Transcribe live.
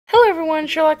everyone,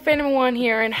 Sherlock Phantom 1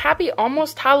 here, and happy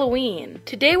almost Halloween!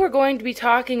 Today we're going to be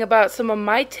talking about some of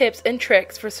my tips and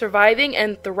tricks for surviving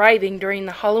and thriving during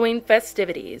the Halloween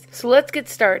festivities. So let's get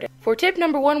started. For tip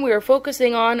number 1, we are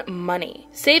focusing on money.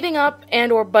 Saving up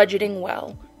and or budgeting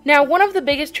well. Now, one of the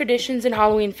biggest traditions in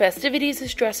Halloween festivities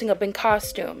is dressing up in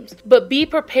costumes. But be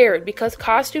prepared because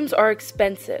costumes are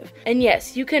expensive. And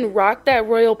yes, you can rock that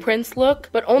royal prince look,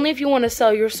 but only if you want to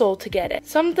sell your soul to get it.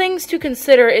 Some things to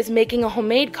consider is making a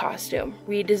homemade costume,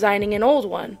 redesigning an old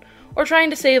one, or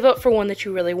trying to save up for one that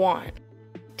you really want.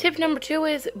 Tip number 2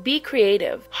 is be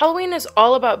creative. Halloween is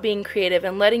all about being creative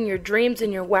and letting your dreams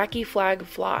and your wacky flag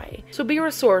fly. So be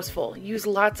resourceful, use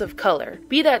lots of color.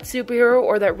 Be that superhero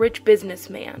or that rich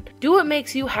businessman. Do what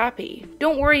makes you happy.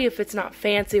 Don't worry if it's not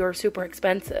fancy or super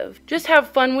expensive. Just have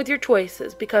fun with your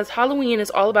choices because Halloween is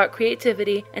all about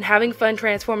creativity and having fun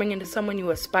transforming into someone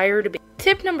you aspire to be.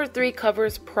 Tip number 3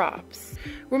 covers props.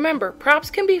 Remember,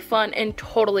 props can be fun and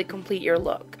totally complete your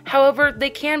look. However, they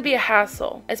can be a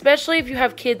hassle, especially if you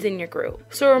have kids in your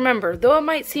group. So remember, though it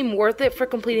might seem worth it for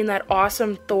completing that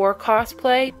awesome Thor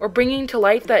cosplay or bringing to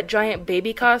life that giant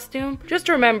baby costume, just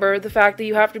remember the fact that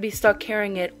you have to be stuck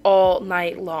carrying it all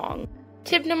night long.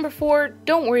 Tip number 4,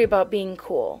 don't worry about being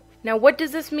cool. Now, what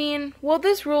does this mean? Well,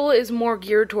 this rule is more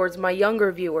geared towards my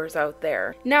younger viewers out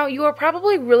there. Now, you are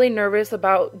probably really nervous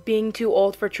about being too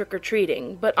old for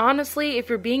trick-or-treating, but honestly, if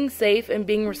you're being safe and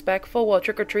being respectful while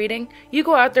trick-or-treating, you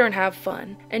go out there and have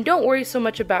fun. And don't worry so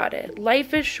much about it.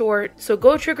 Life is short, so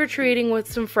go trick-or-treating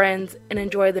with some friends and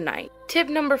enjoy the night. Tip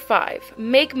number 5,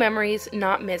 make memories,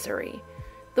 not misery.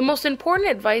 The most important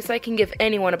advice I can give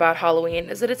anyone about Halloween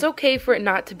is that it's okay for it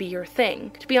not to be your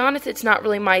thing. To be honest, it's not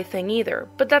really my thing either,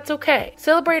 but that's okay.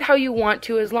 Celebrate how you want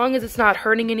to as long as it's not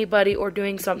hurting anybody or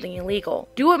doing something illegal.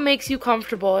 Do what makes you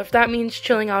comfortable if that means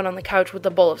chilling out on the couch with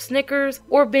a bowl of Snickers,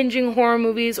 or binging horror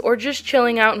movies, or just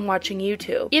chilling out and watching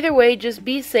YouTube. Either way, just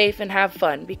be safe and have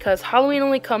fun because Halloween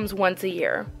only comes once a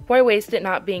year. Why waste it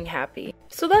not being happy?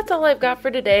 So that's all I've got for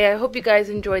today. I hope you guys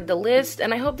enjoyed the list,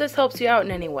 and I hope this helps you out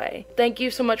in any way. Thank you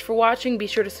so much for watching. Be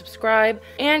sure to subscribe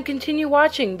and continue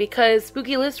watching because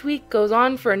Spooky List Week goes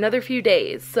on for another few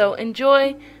days. So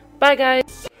enjoy. Bye, guys.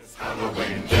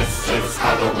 This is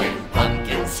Halloween,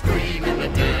 pumpkins scream in the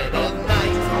dead of